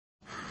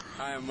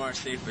Hi, I'm Mark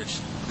Stevich.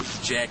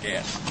 This is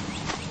Jackass.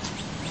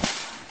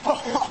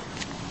 Oh.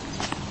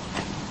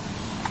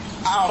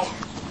 Ow.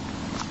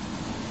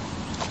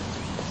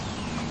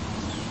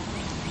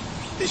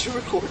 Did you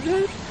record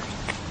that?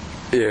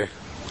 Yeah.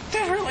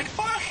 That hurt like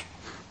fuck.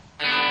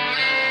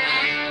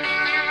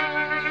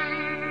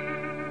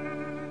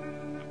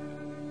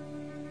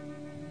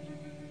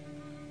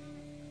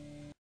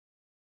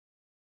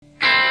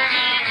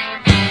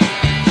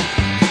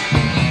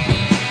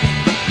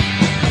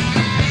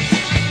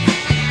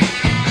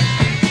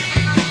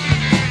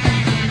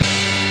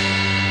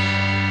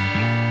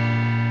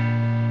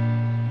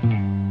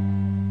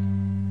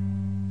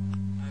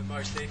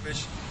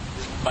 Stayfish,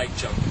 this is bike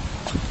jump.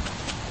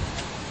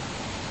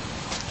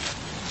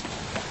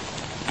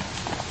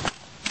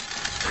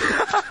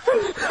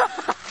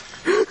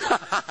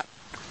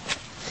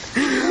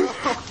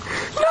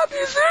 Not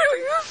be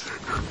serious.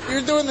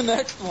 You're doing the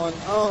next one.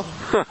 Oh.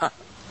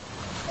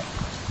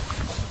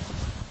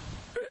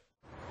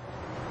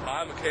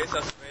 I'm a case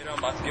of I'm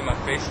about to get my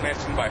face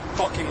smashed in by a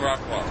fucking rock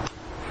wall.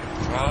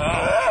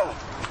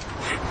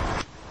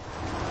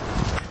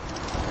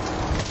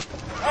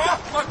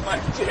 Fuck my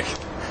dick.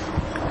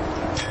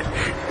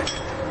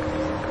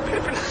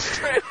 Pippin is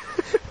straight.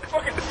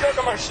 Fucking stuck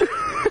on my shit.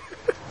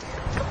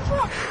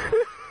 Fuck.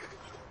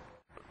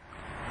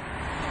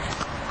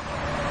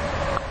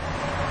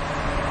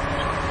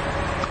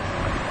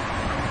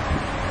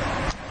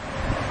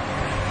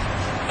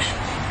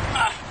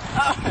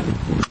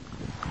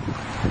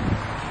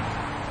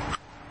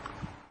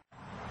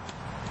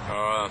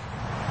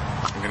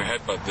 I'm gonna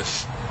headbutt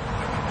this.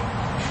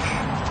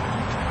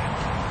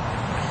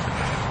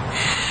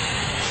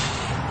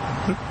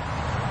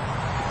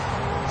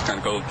 It's kind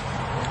of cold.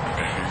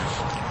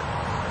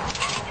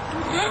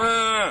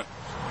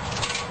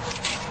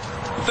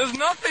 It does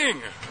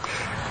nothing!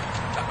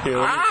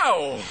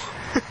 Ow!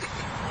 What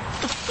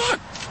the fuck?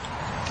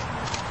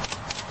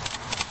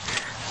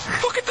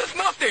 Fuck, it does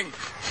nothing!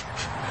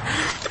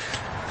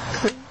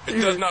 It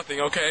does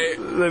nothing, okay?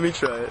 Let me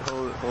try it.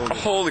 Hold it.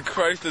 Holy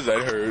Christ, does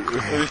that hurt?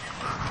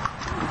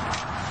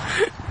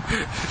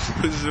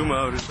 Zoom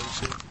out or some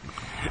shit.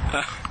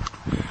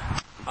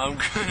 I'm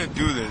gonna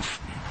do this.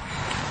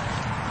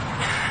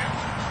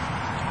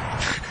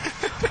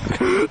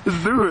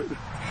 Let's do it.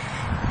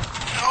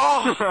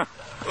 Oh!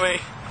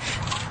 Wait.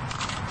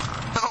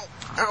 Ow!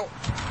 Ow!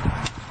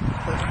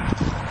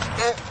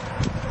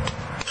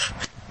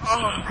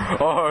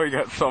 Oh, you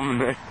got something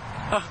there.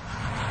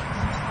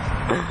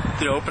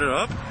 Did I open it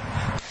up?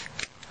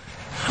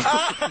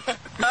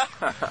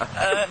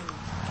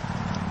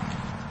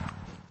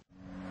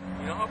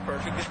 You know how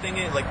perfect this thing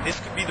is? Like, this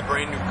could be the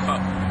brand new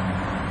cup.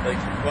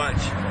 Like,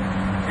 watch.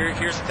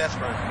 Here's a test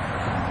run.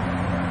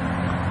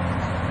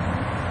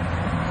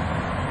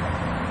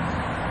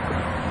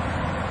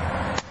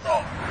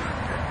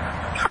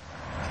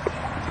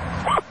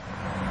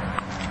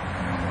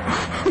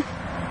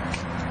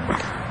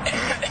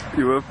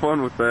 You have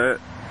fun with that.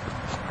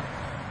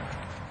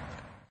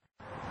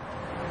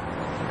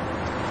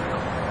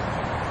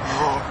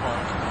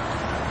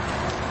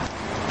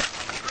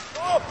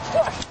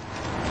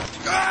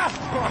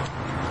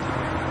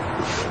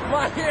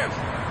 My hip!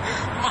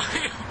 My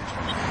hip!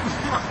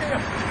 My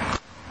hip!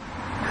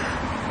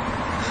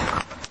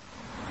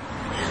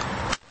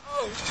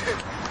 Oh shit!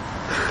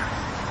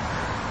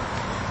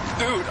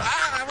 Dude,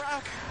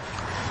 rock!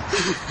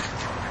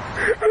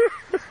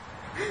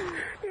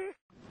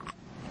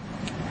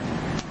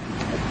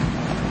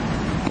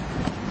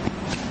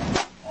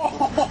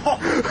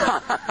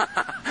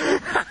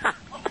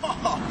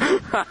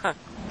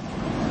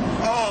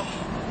 Oh!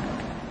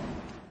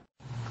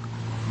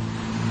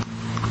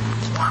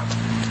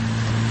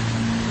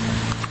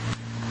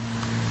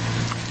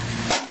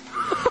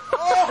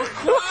 Oh,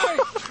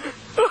 Christ!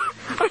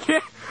 I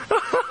can't.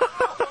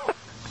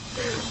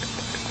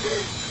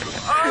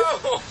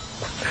 Oh!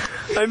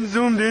 I'm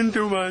zoomed in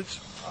too much.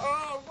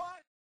 Oh,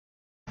 what?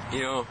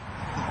 You know,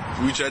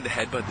 we tried to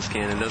headbutt this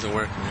can and it doesn't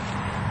work, man.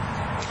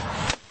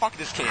 Fuck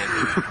this can.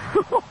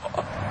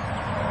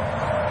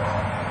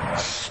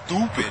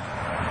 Stupid.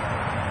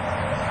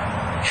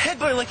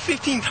 Headbutt like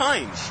 15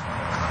 times.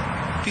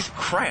 Piece of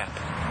crap.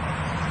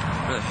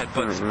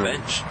 Headbutt this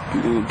bench.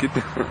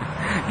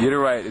 Get it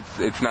right.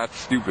 It's not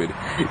stupid.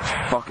 It's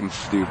fucking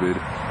stupid.